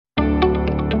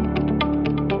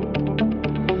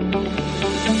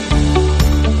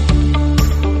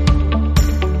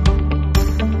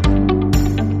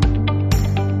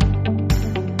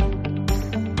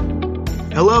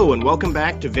Hello and welcome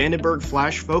back to Vandenberg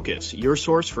Flash Focus, your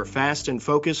source for fast and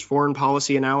focused foreign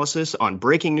policy analysis on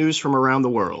breaking news from around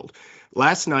the world.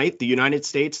 Last night, the United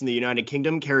States and the United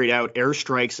Kingdom carried out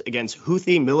airstrikes against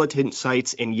Houthi militant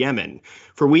sites in Yemen.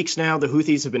 For weeks now, the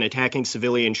Houthis have been attacking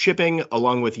civilian shipping,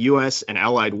 along with U.S. and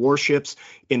allied warships,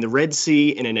 in the Red Sea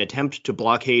in an attempt to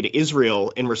blockade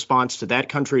Israel in response to that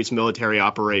country's military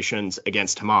operations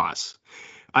against Hamas.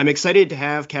 I'm excited to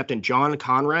have Captain John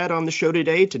Conrad on the show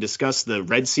today to discuss the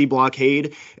Red Sea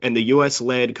blockade and the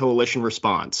U.S.-led coalition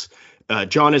response.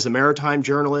 John is a maritime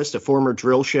journalist, a former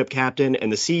drill ship captain,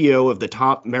 and the CEO of the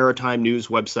top maritime news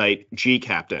website,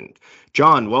 G-Captain.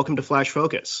 John, welcome to Flash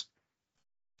Focus.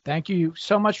 Thank you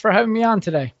so much for having me on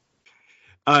today.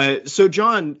 So,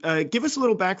 John, give us a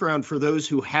little background for those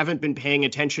who haven't been paying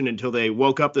attention until they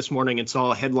woke up this morning and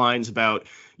saw headlines about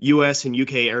U.S. and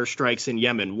U.K. airstrikes in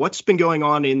Yemen. What's been going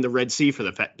on in the Red Sea for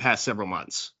the past several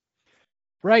months?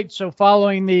 Right. So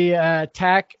following the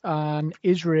attack on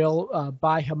Israel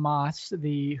by Hamas,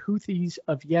 the Houthis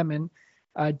of Yemen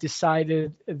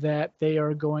decided that they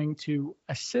are going to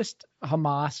assist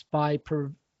Hamas by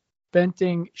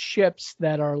preventing ships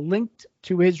that are linked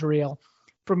to Israel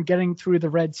from getting through the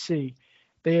Red Sea.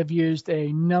 They have used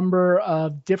a number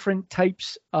of different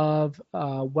types of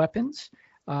weapons,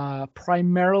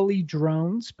 primarily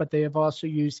drones, but they have also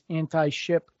used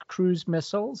anti-ship cruise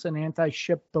missiles and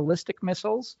anti-ship ballistic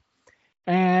missiles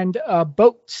and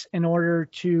boats in order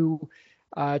to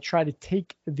try to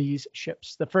take these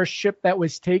ships. The first ship that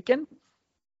was taken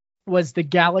was the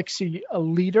Galaxy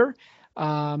Leader.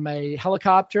 A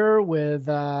helicopter with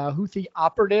Houthi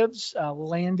operatives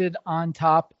landed on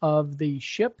top of the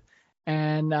ship,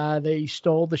 and they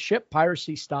stole the ship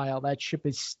piracy style. That ship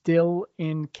is still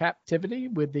in captivity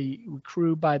with the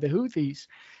crew by the Houthis.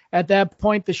 At that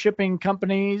point, the shipping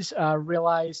companies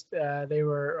realized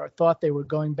thought they were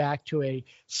going back to a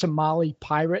Somali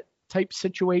pirate type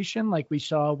situation, like we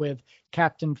saw with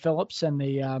Captain Phillips and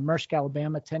the Maersk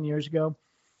Alabama 10 years ago.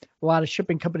 A lot of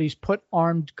shipping companies put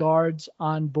armed guards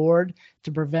on board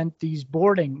to prevent these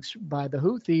boardings by the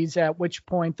Houthis, at which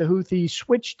point the Houthis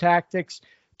switched tactics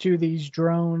to these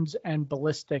drones and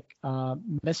ballistic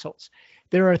missiles.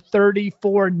 There are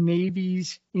 34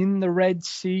 navies in the Red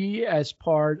Sea as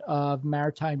part of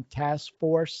Maritime Task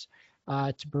Force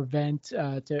to prevent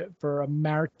for a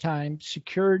maritime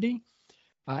security,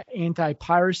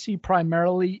 anti-piracy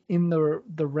primarily in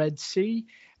the Red Sea.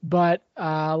 But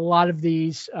a lot of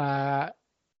these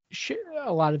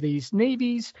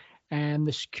navies and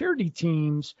the security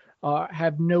teams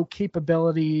have no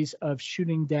capabilities of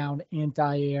shooting down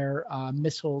anti-air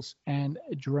missiles and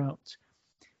drones.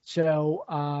 So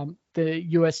the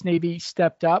U.S. Navy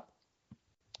stepped up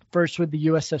first with the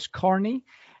USS Carney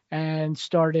and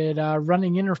started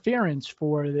running interference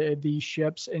for these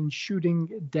ships and shooting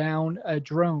down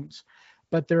drones.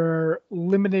 But there are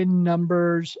limited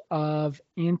numbers of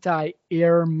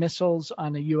anti-air missiles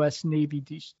on a U.S. Navy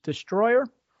destroyer.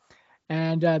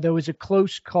 And there was a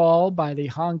close call by the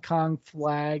Hong Kong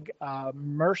flag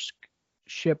Maersk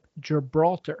ship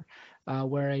Gibraltar,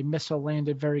 where a missile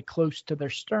landed very close to their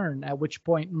stern, at which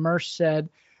point Maersk said,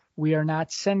 "We are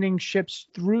not sending ships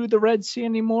through the Red Sea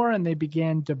anymore," and they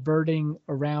began diverting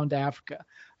around Africa.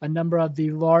 A number of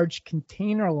the large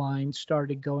container lines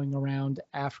started going around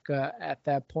Africa at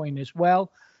that point as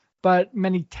well, but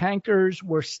many tankers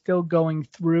were still going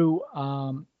through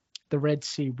the Red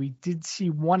Sea. We did see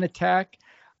one attack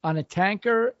on a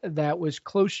tanker that was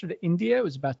closer to India. It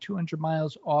was about 200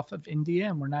 miles off of India,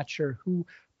 and we're not sure who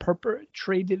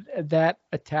perpetrated that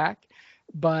attack,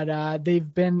 but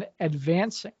they've been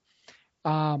advancing.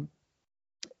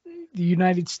 The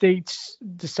United States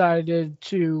decided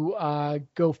to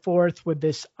go forth with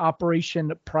this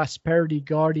Operation Prosperity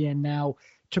Guardian now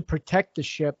to protect the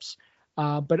ships,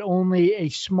 but only a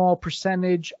small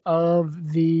percentage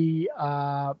of the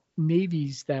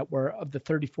navies of the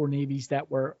 34 navies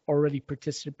that were already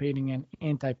participating in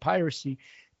anti-piracy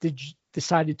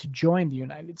decided to join the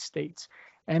United States.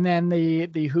 And then the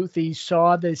Houthis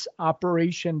saw this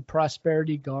Operation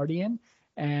Prosperity Guardian,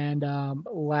 and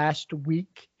last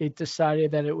week it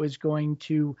decided that it was going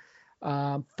to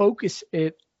focus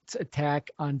its attack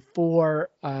on 4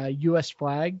 U.S.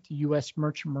 flagged U.S.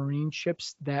 merchant marine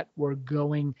ships that were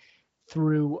going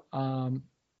through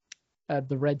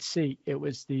the Red Sea. It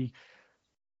was the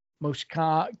most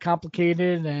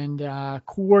complicated and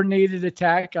coordinated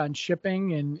attack on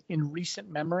shipping in recent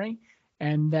memory,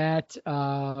 and that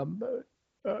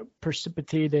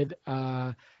precipitated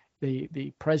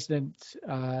the president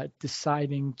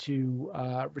deciding to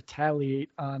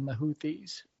retaliate on the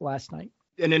Houthis last night.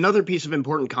 And another piece of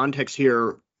important context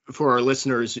here, for our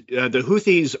listeners, the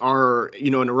Houthis are,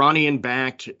 an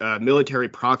Iranian-backed military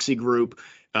proxy group,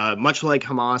 much like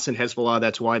Hamas and Hezbollah.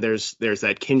 That's why there's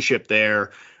that kinship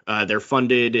there. They're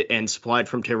funded and supplied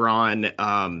from Tehran.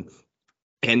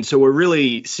 And so we're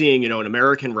really seeing, an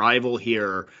American rival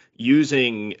here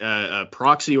using a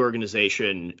proxy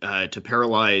organization to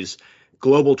paralyze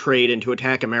global trade and to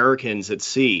attack Americans at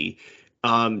sea.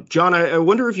 John, I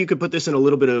wonder if you could put this in a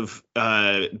little bit of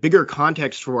bigger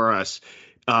context for us.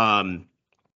 Um,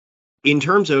 in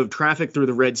terms of traffic through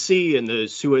the Red Sea and the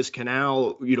Suez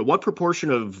Canal, what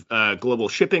proportion of global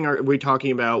shipping are we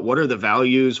talking about? What are the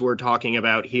values we're talking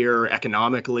about here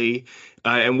economically?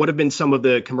 And what have been some of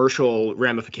the commercial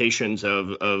ramifications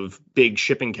of big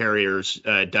shipping carriers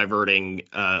diverting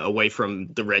away from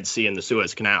the Red Sea and the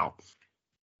Suez Canal?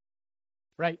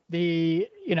 Right.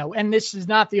 And this is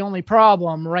not the only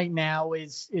problem right now,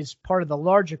 is part of the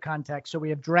larger context. So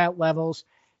we have drought levels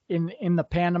in the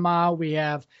Panama. We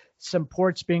have some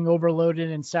ports being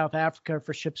overloaded in South Africa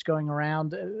for ships going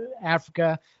around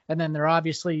Africa. And then there are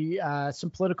obviously some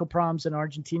political problems in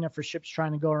Argentina for ships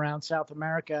trying to go around South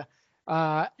America.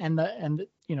 All in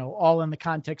the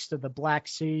context of the Black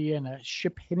Sea and a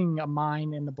ship hitting a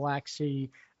mine in the Black Sea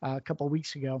a couple of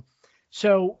weeks ago.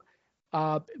 So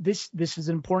this is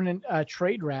an important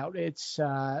trade route. It's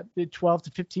 12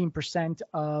 to 15%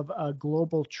 of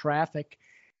global traffic.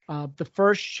 The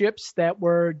first ships that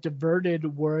were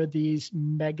diverted were these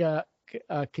mega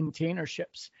container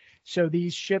ships. So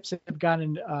these ships have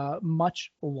gotten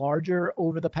much larger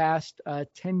over the past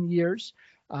 10 years.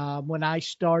 When I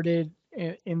started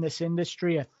in this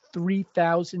industry, a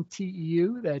 3,000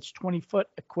 TEU, that's 20-foot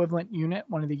equivalent unit,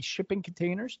 one of these shipping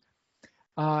containers.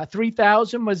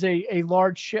 3,000 was a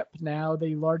large ship. Now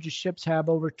the largest ships have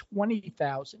over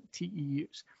 20,000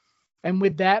 TEUs. And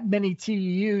with that many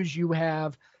TEUs, you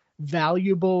have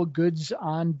valuable goods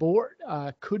on board.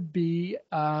 Could be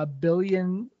 $1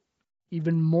 billion,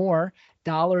 even more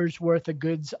dollars worth of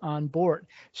goods on board.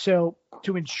 So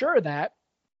to ensure that,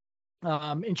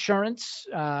 insurance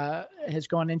has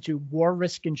gone into war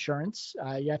risk insurance.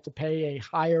 You have to pay a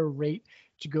higher rate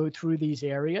to go through these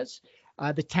areas.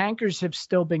 The tankers have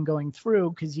still been going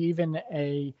through, because even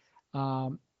a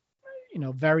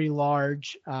very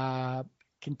large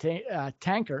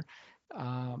tanker,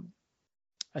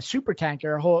 a super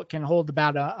tanker, can hold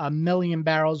about a million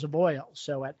barrels of oil.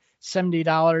 So at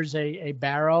 $70 a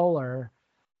barrel, or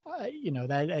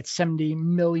that's $70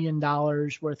 million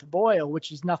worth of oil,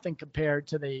 which is nothing compared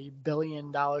to the $1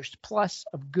 billion plus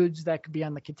of goods that could be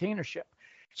on the container ship.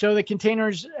 So the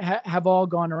containers have all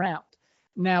gone around.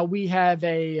 Now we have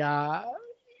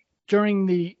during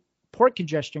the port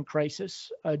congestion crisis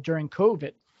during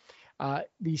COVID,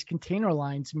 these container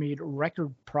lines made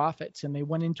record profits, and they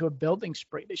went into a building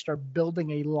spree. They started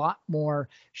building a lot more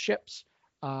ships.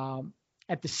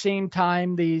 At the same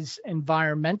time, these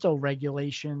environmental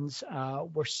regulations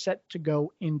were set to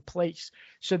go in place.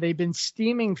 So they've been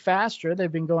steaming faster. They've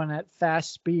been going at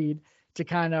fast speed to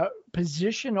kind of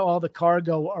position all the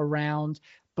cargo around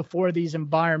before these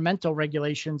environmental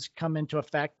regulations come into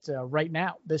effect right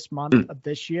now, this month of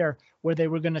this year, where they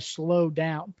were going to slow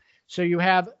down. So you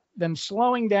have them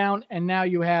slowing down, and now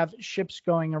you have ships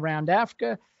going around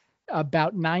Africa.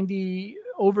 About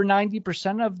over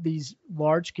 90% of these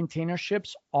large container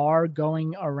ships are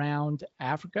going around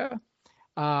Africa.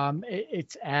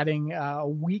 It's adding a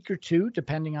week or two,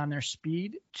 depending on their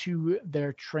speed, to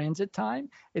their transit time.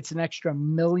 It's an extra $1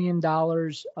 million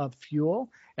of fuel.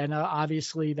 And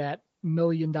obviously that $1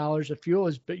 million of fuel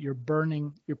is, but you're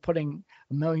putting $1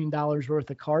 million worth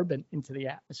of carbon into the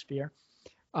atmosphere.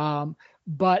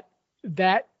 But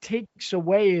that takes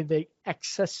away the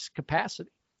excess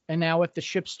capacity. And now if the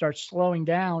ship starts slowing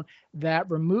down, that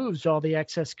removes all the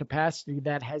excess capacity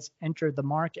that has entered the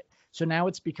market. So now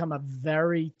it's become a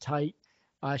very tight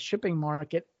shipping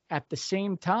market. At the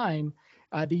same time,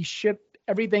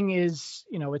 everything is,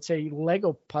 it's a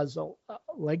Lego puzzle,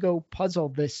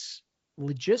 this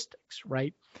logistics,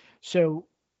 right? So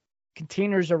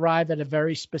containers arrive at a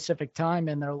very specific time,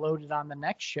 and they're loaded on the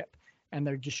next ship, and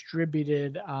they're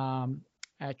distributed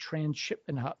at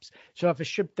transshipment hubs. So if a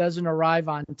ship doesn't arrive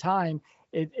on time,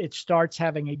 it starts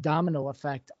having a domino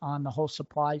effect on the whole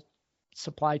supply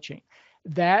chain.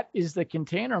 That is the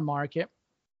container market.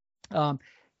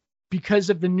 Because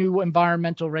of the new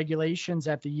environmental regulations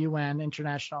at the UN,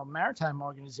 International Maritime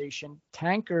Organization,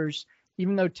 tankers,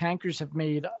 even though tankers have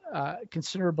made a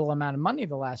considerable amount of money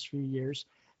the last few years,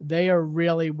 they are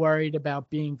really worried about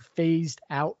being phased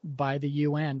out by the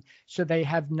UN. So they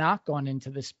have not gone into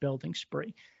this building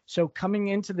spree. So coming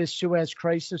into this Suez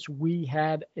crisis, we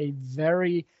had a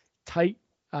very tight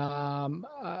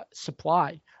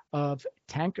supply of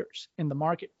tankers in the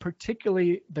market,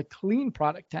 particularly the clean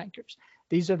product tankers.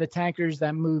 These are the tankers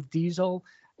that move diesel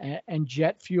and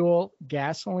jet fuel,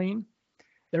 gasoline.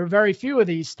 There are very few of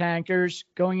these tankers.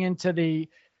 Going into the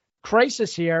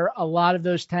crisis here, a lot of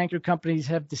those tanker companies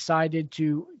have decided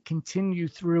to continue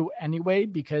through anyway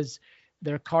because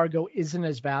their cargo isn't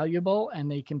as valuable and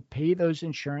they can pay those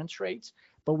insurance rates.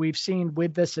 But we've seen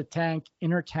with this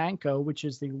Intertanko, which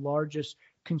is the largest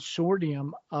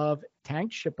consortium of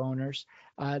tank ship owners,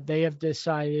 they have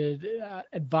decided,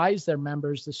 advised their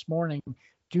members this morning,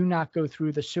 do not go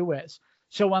through the Suez.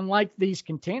 So unlike these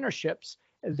container ships,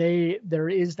 there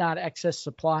is not excess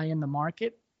supply in the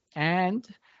market, and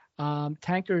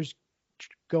tankers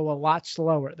go a lot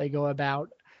slower. They go about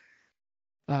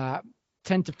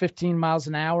 10 to 15 miles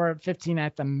an hour, 15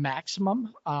 at the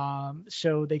maximum.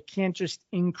 So they can't just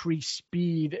increase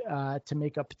speed to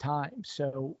make up time.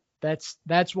 So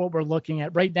that's what we're looking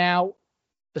at right now.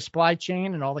 The supply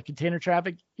chain and all the container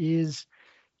traffic is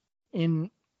in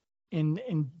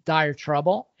dire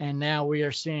trouble, and now we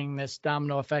are seeing this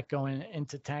domino effect going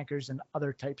into tankers and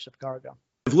other types of cargo.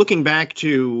 Looking back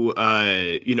to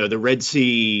the Red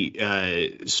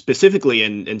Sea specifically,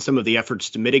 and some of the efforts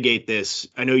to mitigate this,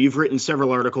 I know you've written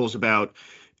several articles about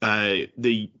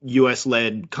the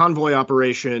U.S.-led convoy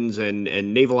operations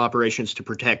and naval operations to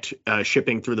protect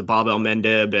shipping through the Bab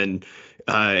el-Mandeb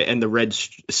and the Red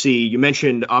Sea. You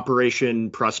mentioned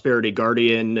Operation Prosperity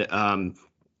Guardian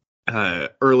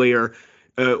earlier.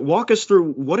 Walk us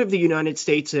through what have the United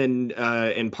States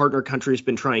and partner countries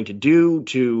been trying to do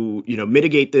to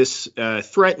mitigate this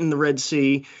threat in the Red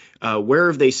Sea? Where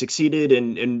have they succeeded,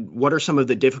 and what are some of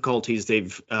the difficulties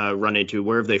they've run into?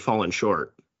 Where have they fallen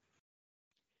short?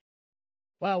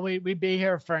 Well, we'd be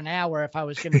here for an hour if I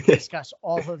was going to discuss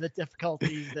all of the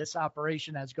difficulties this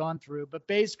operation has gone through. But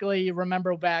basically,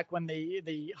 remember back when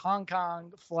the Hong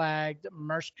Kong flagged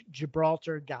Maersk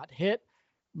Gibraltar got hit,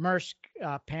 Maersk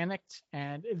panicked,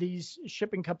 and these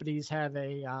shipping companies have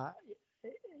a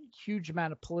huge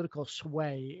amount of political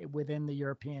sway within the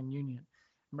European Union.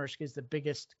 Maersk is the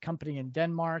biggest company in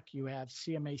Denmark. You have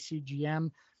CMA CGM,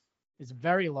 is a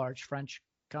very large French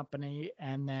company,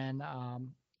 and then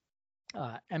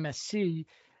MSC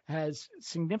has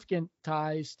significant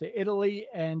ties to Italy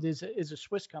and is a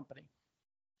Swiss company.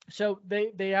 So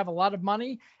they have a lot of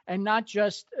money, and not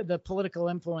just the political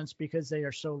influence because they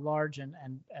are so large and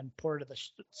part of the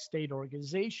state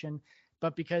organization,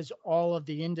 but because all of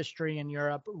the industry in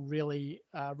Europe really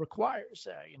requires,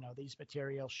 these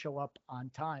materials show up on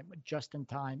time,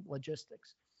 just-in-time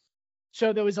logistics.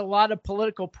 So there was a lot of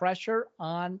political pressure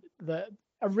on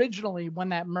originally when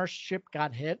that Maersk ship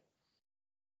got hit,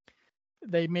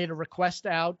 they made a request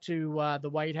out to the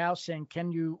White House saying,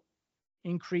 can you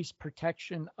increase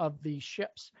protection of these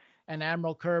ships? And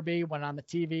Admiral Kirby went on the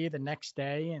TV the next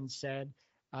day and said,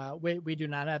 we do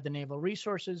not have the naval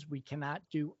resources. We cannot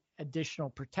do additional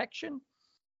protection.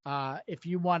 If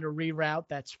you want to reroute,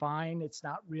 that's fine. It's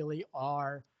not really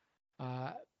our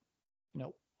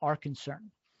concern.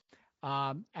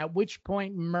 At which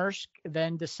point Maersk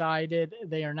then decided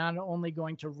they are not only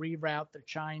going to reroute their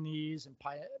Chinese and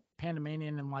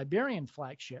Panamanian and Liberian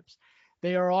flagships,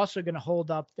 they are also going to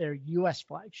hold up their U.S.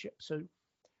 flagships. So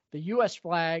the U.S.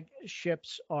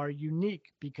 flagships are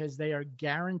unique because they are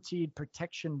guaranteed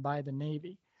protection by the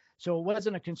Navy. So it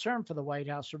wasn't a concern for the White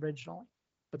House originally.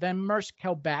 But then Maersk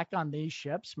held back on these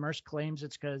ships. Maersk claims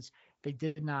it's because they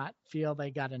did not feel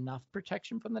they got enough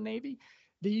protection from the Navy.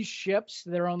 These ships,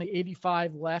 there are only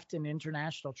 85 left in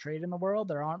international trade in the world.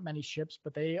 There aren't many ships,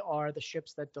 but they are the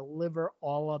ships that deliver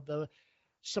all of the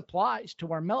supplies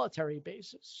to our military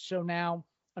bases. So now,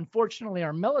 unfortunately,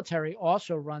 our military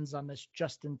also runs on this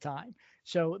just in time.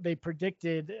 So they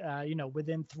predicted,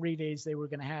 within 3 days, they were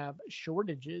going to have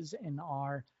shortages in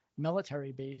our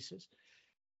military bases.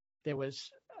 There was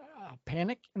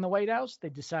panic in the White House. They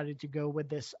decided to go with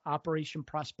this Operation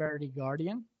Prosperity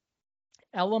Guardian.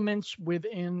 Elements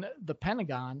within the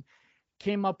Pentagon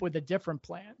came up with a different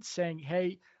plan, saying,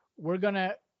 hey, we're going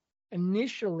to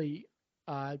initially,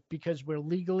 because we're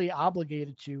legally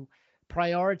obligated to,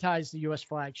 prioritize the U.S.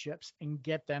 flagships and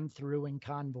get them through in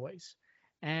convoys.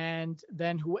 And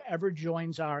then whoever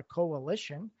joins our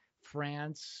coalition,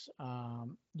 France,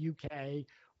 UK,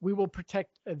 we will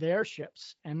protect their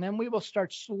ships. And then we will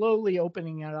start slowly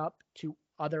opening it up to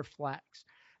other flags.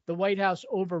 The White House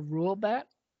overruled that.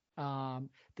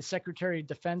 The Secretary of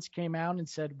Defense came out and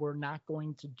said, we're not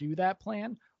going to do that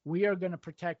plan. We are going to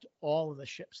protect all of the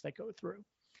ships that go through.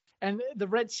 And the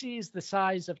Red Sea is the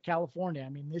size of California. I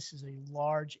mean, this is a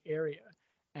large area.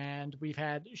 And we've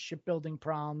had shipbuilding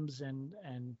problems and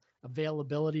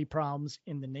availability problems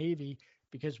in the Navy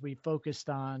because we focused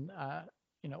on,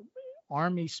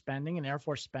 Army spending and Air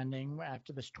Force spending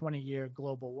after this 20-year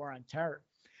global war on terror.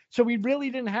 So we really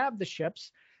didn't have the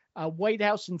ships. White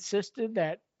House insisted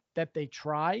that they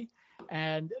try,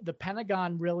 and the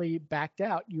Pentagon really backed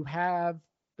out. You have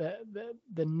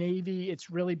the Navy. It's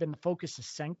really been the focus of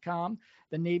CENTCOM.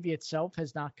 The Navy itself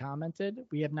has not commented.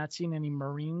 We have not seen any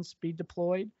Marines be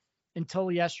deployed.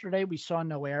 Until yesterday, we saw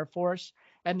no Air Force.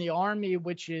 And the Army,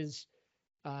 which is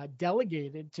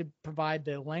delegated to provide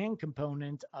the land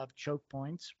component of choke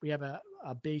points. We have a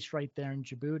base right there in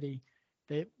Djibouti.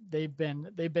 They've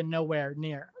been nowhere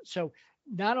near. So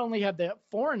not only have the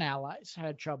foreign allies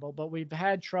had trouble, but we've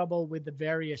had trouble with the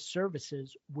various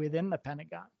services within the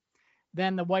Pentagon.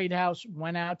 Then the White House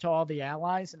went out to all the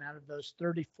allies, and out of those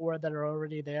 34 that are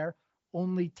already there,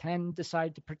 only 10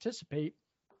 decided to participate.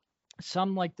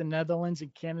 Some, like the Netherlands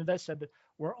and Canada, said that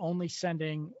we're only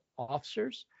sending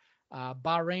officers.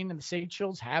 Bahrain and the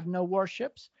Seychelles have no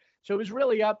warships. So it was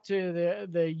really up to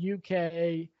the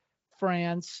UK,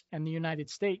 France, and the United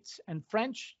States. And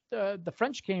the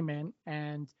French came in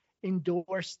and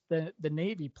endorsed the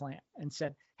Navy plan and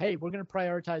said, hey, we're going to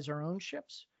prioritize our own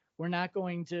ships. We're not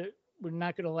going to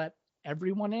let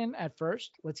everyone in at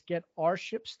first. Let's get our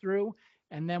ships through,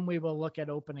 and then we will look at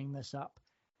opening this up.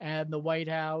 And the White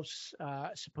House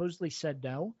supposedly said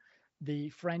no. The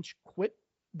French quit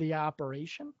the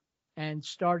operation and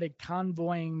started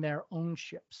convoying their own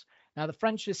ships. Now, the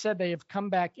French have said they have come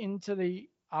back into the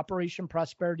Operation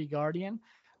Prosperity Guardian,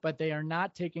 but they are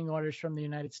not taking orders from the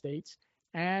United States.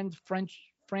 And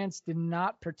France did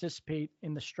not participate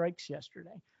in the strikes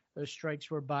yesterday. Those strikes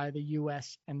were by the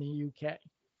U.S. and the UK.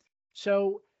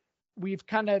 So we've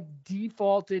kind of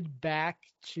defaulted back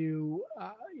to,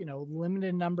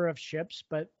 limited number of ships,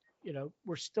 but,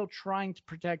 we're still trying to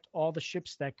protect all the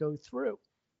ships that go through.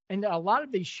 And a lot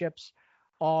of these ships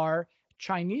are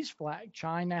Chinese flag.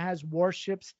 China has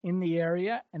warships in the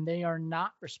area, and they are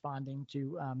not responding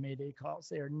to Mayday calls.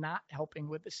 They are not helping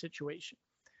with the situation.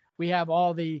 We have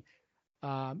all the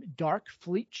dark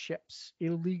fleet ships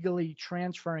illegally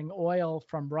transferring oil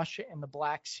from Russia and the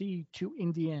Black Sea to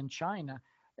India and China.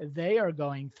 They are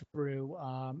going through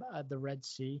the Red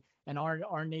Sea, and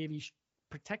our Navy's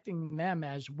protecting them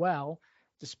as well,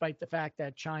 despite the fact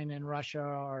that China and Russia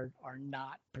are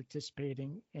not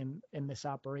participating in this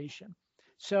operation.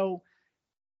 So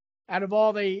out of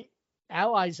all the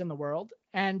allies in the world,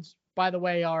 and by the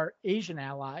way, our Asian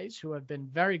allies who have been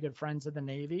very good friends of the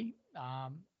Navy,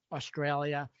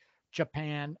 Australia,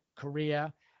 Japan,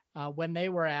 Korea, when they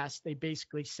were asked, they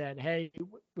basically said, hey,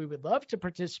 we would love to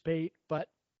participate, but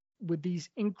with these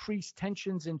increased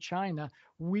tensions in China,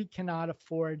 we cannot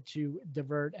afford to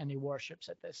divert any warships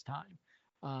at this time.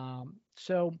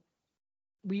 So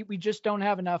we just don't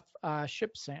have enough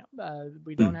ships, Sam.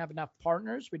 We don't have enough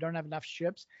partners. We don't have enough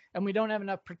ships, and we don't have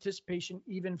enough participation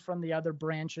even from the other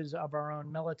branches of our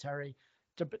own military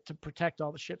to protect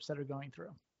all the ships that are going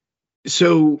through.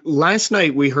 So last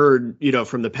night we heard,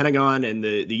 from the Pentagon and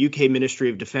the UK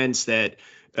Ministry of Defense that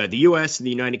the U.S. and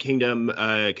the United Kingdom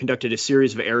conducted a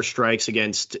series of airstrikes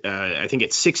against, I think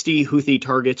it's 60 Houthi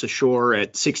targets ashore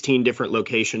at 16 different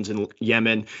locations in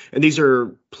Yemen. And these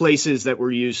are places that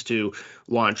were used to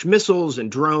launch missiles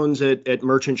and drones at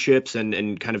merchant ships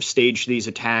and kind of stage these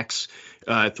attacks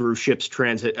through ships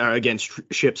against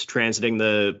ships transiting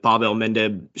the Bab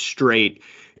el-Mandeb Strait.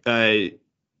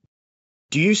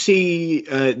 Do you see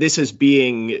this as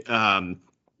being,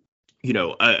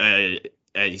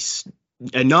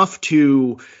 enough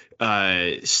to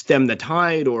stem the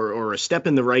tide or a step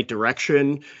in the right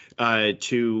direction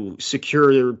to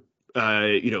secure,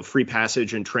 free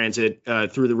passage and transit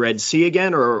through the Red Sea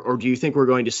again? Or do you think we're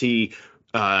going to see,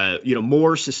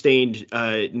 more sustained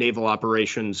naval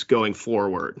operations going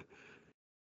forward?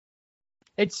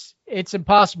 It's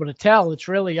impossible to tell. It's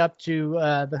really up to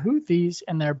the Houthis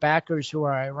and their backers, who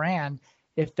are Iran,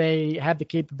 if they have the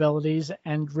capabilities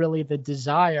and really the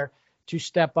desire to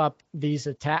step up these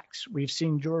attacks. We've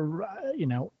seen,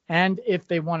 and if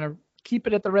they want to keep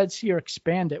it at the Red Sea or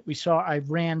expand it. We saw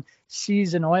Iran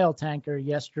seize an oil tanker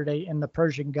yesterday in the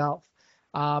Persian Gulf.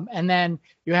 And then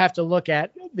you have to look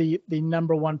at the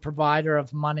number one provider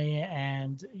of money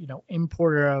and,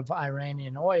 importer of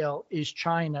Iranian oil is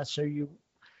China. So you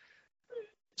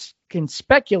can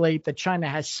speculate that China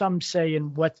has some say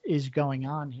in what is going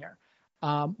on here.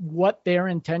 What their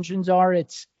intentions are,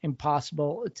 it's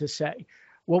impossible to say.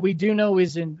 What we do know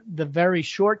is in the very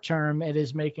short term, it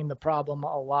is making the problem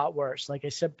a lot worse. Like I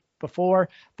said before,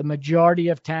 the majority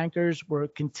of tankers were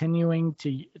continuing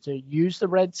to use the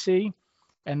Red Sea.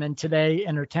 And then today,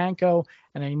 Intertanko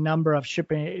and a number of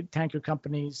shipping tanker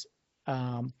companies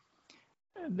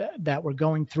that we're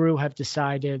going through have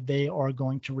decided they are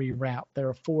going to reroute. There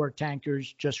are 4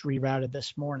 tankers just rerouted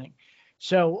this morning.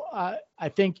 So I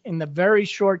think in the very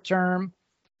short term,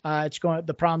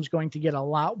 the problem's going to get a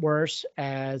lot worse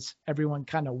as everyone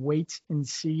kind of waits and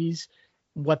sees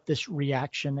what this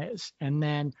reaction is. And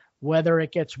then whether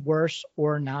it gets worse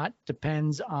or not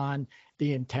depends on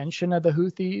the intention of the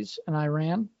Houthis in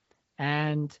Iran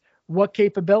and what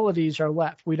capabilities are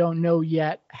left. We don't know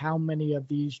yet how many of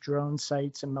these drone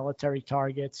sites and military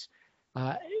targets.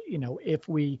 If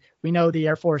we know the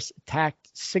Air Force attacked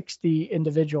 60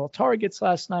 individual targets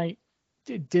last night.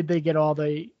 Did they get all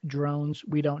the drones?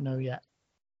 We don't know yet.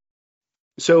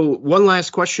 So one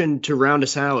last question to round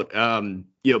us out.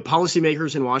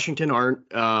 Policymakers in Washington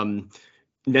aren't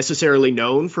necessarily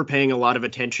known for paying a lot of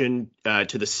attention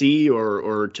to the sea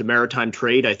or to maritime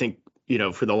trade. I think,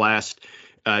 for the last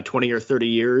 20 or 30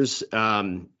 years,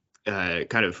 kind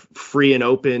of free and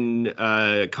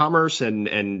open commerce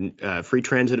and free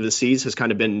transit of the seas has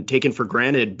kind of been taken for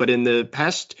granted. But in the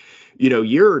past,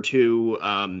 year or two,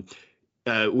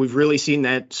 we've really seen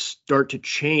that start to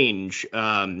change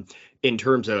in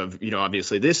terms of,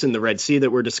 obviously this in the Red Sea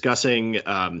that we're discussing,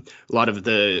 a lot of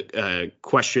the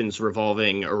questions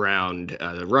revolving around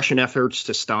the Russian efforts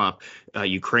to stop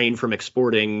Ukraine from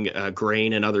exporting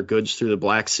grain and other goods through the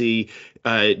Black Sea.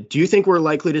 Do you think we're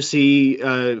likely to see,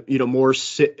 more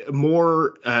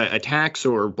attacks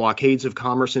or blockades of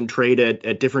commerce and trade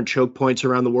at different choke points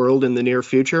around the world in the near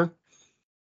future?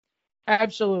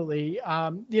 Absolutely.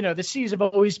 The seas have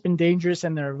always been dangerous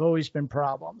and there have always been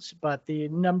problems, but the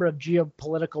number of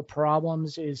geopolitical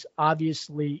problems is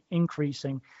obviously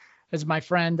increasing. As my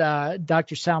friend,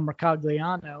 Dr. Sal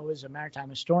Mercogliano, who is a maritime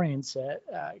historian,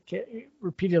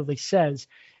 repeatedly says,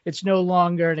 it's no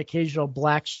longer an occasional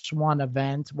black swan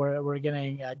event where we're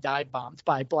getting dive bombed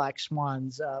by black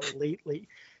swans lately.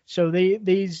 So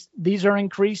these are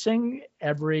increasing.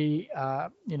 Every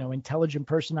intelligent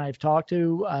person I've talked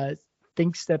to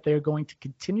thinks that they're going to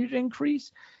continue to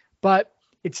increase, but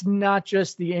it's not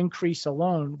just the increase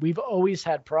alone. We've always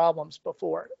had problems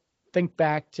before. Think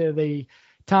back to the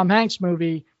Tom Hanks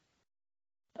movie,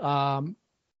 Captain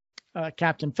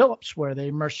Phillips, where the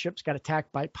immersed ships got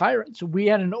attacked by pirates. We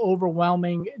had an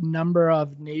overwhelming number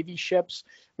of Navy ships.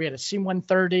 We had a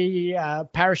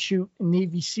C-130 parachute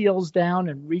Navy SEALs down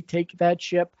and retake that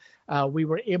ship. We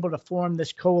were able to form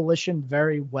this coalition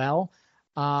very well.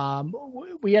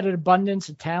 We had an abundance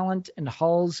of talent and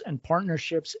hulls and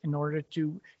partnerships in order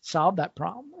to solve that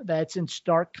problem. That's in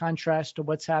stark contrast to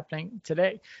what's happening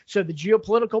today. So the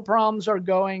geopolitical problems are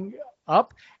going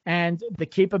up, and the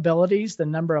capabilities, the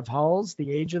number of hulls,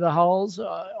 the age of the hulls,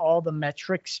 all the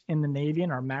metrics in the Navy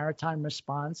and our maritime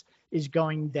response is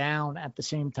going down at the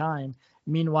same time.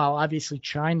 Meanwhile, obviously,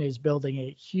 China is building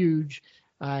a huge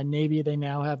Navy. They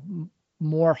now have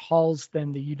more hulls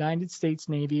than the United States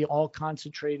Navy, all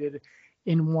concentrated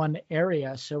in one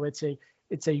area. So it's a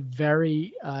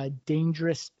very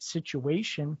dangerous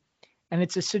situation, and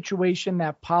it's a situation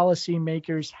that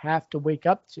policymakers have to wake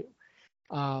up to.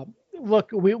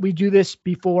 Look, we do this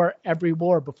before every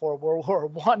war. Before World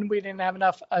War I, we didn't have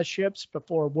enough ships.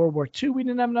 Before World War II, we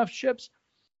didn't have enough ships.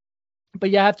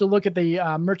 But you have to look at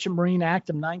the Merchant Marine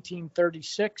Act of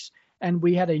 1936. And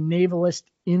we had a navalist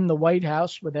in the White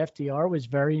House with FDR, was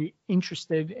very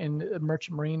interested in the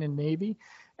Merchant Marine and Navy.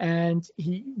 And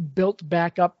he built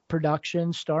back up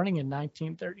production starting in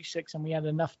 1936. And we had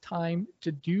enough time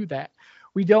to do that.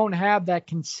 We don't have that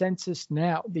consensus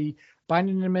now. The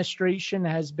Biden administration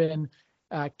has been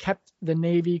kept the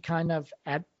Navy kind of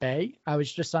at bay. I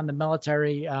was just on the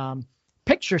military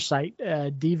picture site,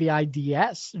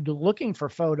 DVIDS, looking for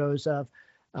photos of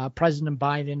President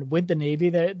Biden with the Navy.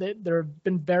 There have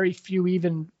been very few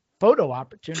even photo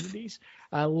opportunities,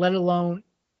 let alone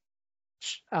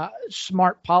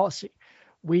smart policy.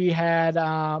 We had,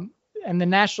 and the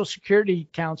National Security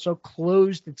Council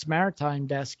closed its maritime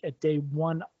desk at day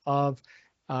one of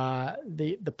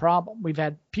the problem. We've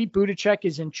had Pete Buttigieg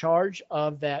is in charge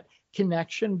of that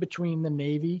connection between the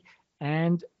Navy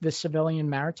and the civilian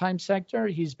maritime sector.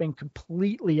 He's been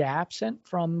completely absent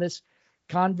from this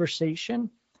conversation.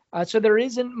 So there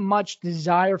isn't much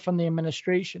desire from the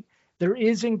administration. There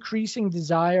is increasing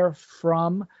desire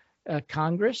from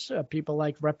Congress. People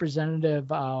like Representative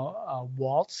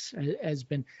Waltz has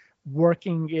been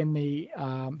working in the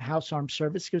House Armed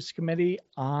Services Committee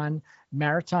on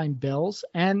maritime bills.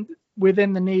 And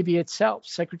within the Navy itself,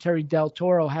 Secretary Del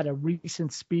Toro had a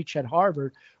recent speech at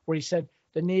Harvard where he said,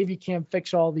 the Navy can't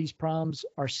fix all these problems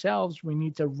ourselves. We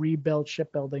need to rebuild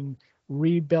shipbuilding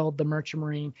rebuild the merchant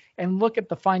marine, and look at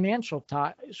the financial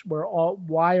ties.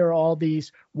 Why are all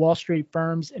these Wall Street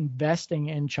firms investing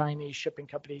in Chinese shipping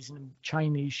companies and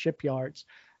Chinese shipyards?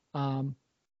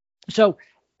 So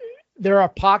there are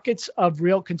pockets of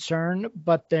real concern,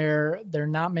 but they're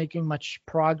not making much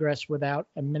progress without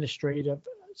administrative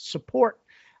support.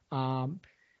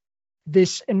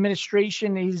 This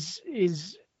administration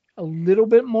is a little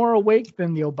bit more awake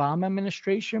than the Obama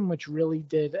administration, which really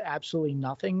did absolutely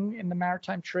nothing in the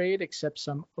maritime trade except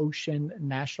some ocean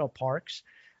national parks.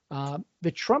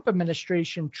 The Trump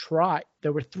administration tried.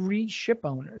 There were 3 ship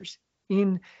owners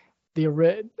in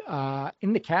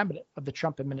the cabinet of the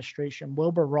Trump administration.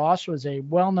 Wilbur Ross was a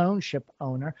well-known ship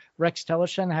owner. Rex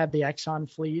Tillerson had the Exxon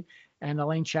fleet, and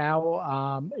Elaine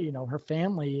Chao, her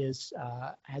family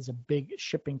has a big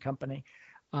shipping company.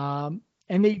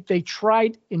 And they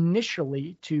tried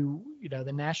initially to,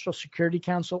 the National Security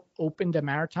Council opened a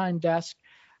maritime desk.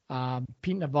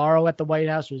 Pete Navarro at the White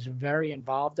House was very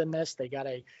involved in this. They got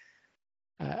a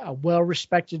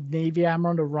well-respected Navy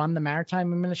admiral to run the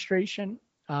Maritime Administration.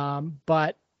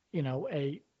 But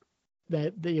the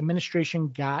administration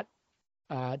got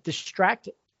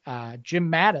distracted.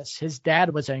 Jim Mattis, his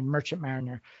dad was a merchant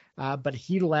mariner, but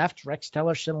he left. Rex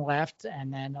Tillerson left,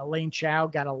 and then Elaine Chao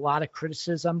got a lot of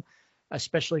criticism,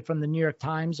 especially from the New York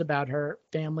Times, about her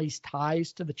family's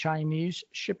ties to the Chinese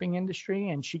shipping industry,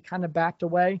 and she kind of backed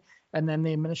away. And then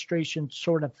the administration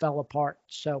sort of fell apart.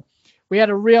 So we had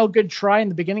a real good try in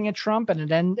the beginning of Trump, and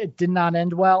it did not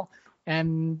end well.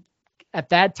 And at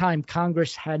that time,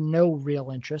 Congress had no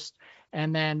real interest.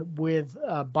 And then with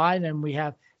Biden, we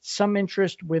have some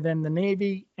interest within the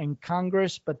Navy and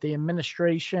Congress, but the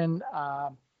administration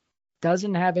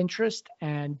doesn't have interest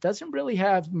and doesn't really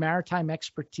have maritime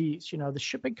expertise. The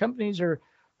shipping companies are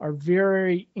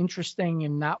very interesting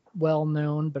and not well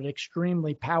known, but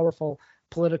extremely powerful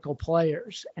political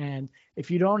players. And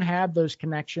if you don't have those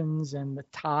connections and the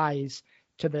ties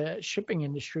to the shipping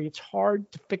industry, it's hard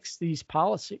to fix these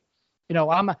policies.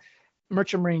 I'm a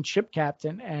merchant marine ship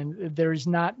captain, and there's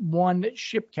not one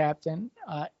ship captain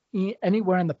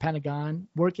anywhere in the Pentagon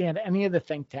working at any of the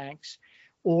think tanks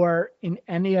or in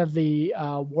any of the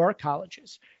war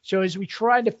colleges. So as we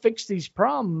try to fix these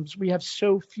problems, we have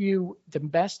so few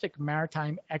domestic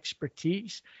maritime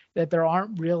expertise that there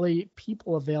aren't really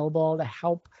people available to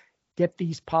help get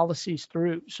these policies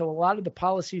through. So a lot of the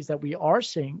policies that we are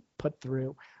seeing put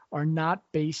through are not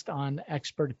based on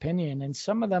expert opinion, and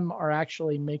some of them are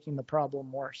actually making the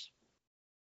problem worse.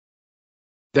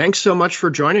 Thanks so much for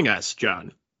joining us,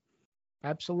 John.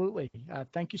 Absolutely.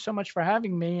 Thank you so much for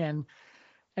having me, and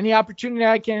any opportunity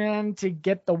I can to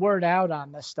get the word out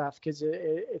on this stuff, because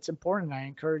it's important. I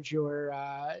encourage your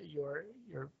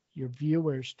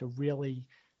viewers to really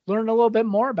learn a little bit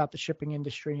more about the shipping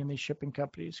industry and these shipping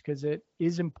companies, because it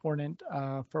is important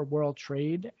for world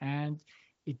trade, and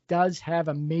it does have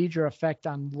a major effect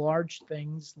on large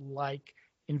things like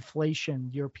inflation,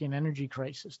 European energy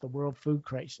crisis, the world food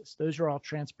crisis. Those are all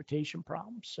transportation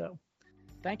problems. So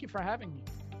thank you for having me.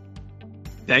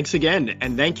 Thanks again,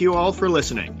 and thank you all for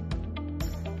listening.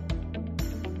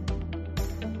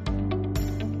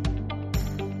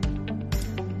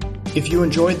 If you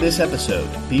enjoyed this episode,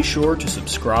 be sure to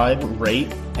subscribe,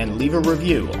 rate, and leave a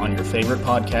review on your favorite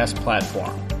podcast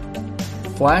platform.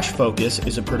 Flash Focus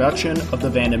is a production of the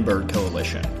Vandenberg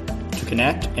Coalition. To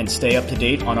connect and stay up to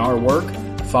date on our work,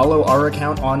 follow our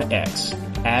account on X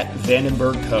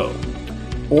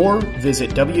 @VandenbergCo, or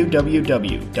visit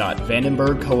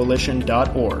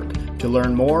www.vandenbergcoalition.org to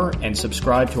learn more and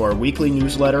subscribe to our weekly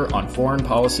newsletter on foreign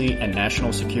policy and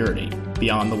national security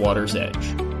beyond the water's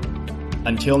edge.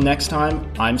 Until next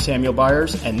time, I'm Samuel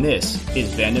Byers, and this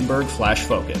is Vandenberg Flash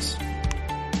Focus.